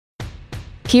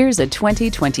Here's a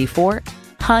 2024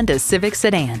 Honda Civic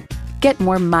sedan. Get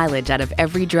more mileage out of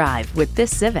every drive with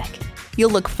this Civic. You'll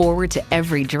look forward to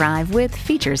every drive with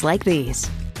features like these: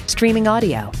 streaming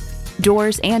audio,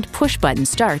 doors and push-button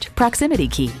start proximity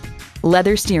key,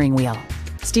 leather steering wheel,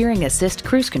 steering assist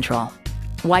cruise control,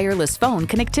 wireless phone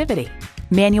connectivity,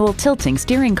 manual tilting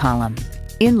steering column,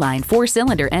 inline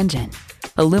 4-cylinder engine,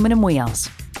 aluminum wheels,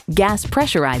 gas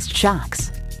pressurized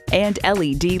shocks, and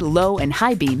LED low and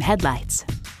high beam headlights.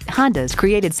 Honda's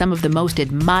created some of the most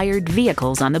admired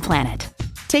vehicles on the planet.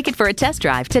 Take it for a test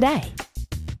drive today.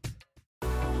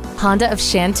 Honda of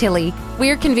Chantilly.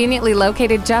 We're conveniently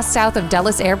located just south of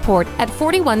Dulles Airport at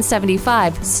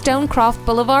 4175 Stonecroft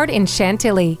Boulevard in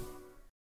Chantilly.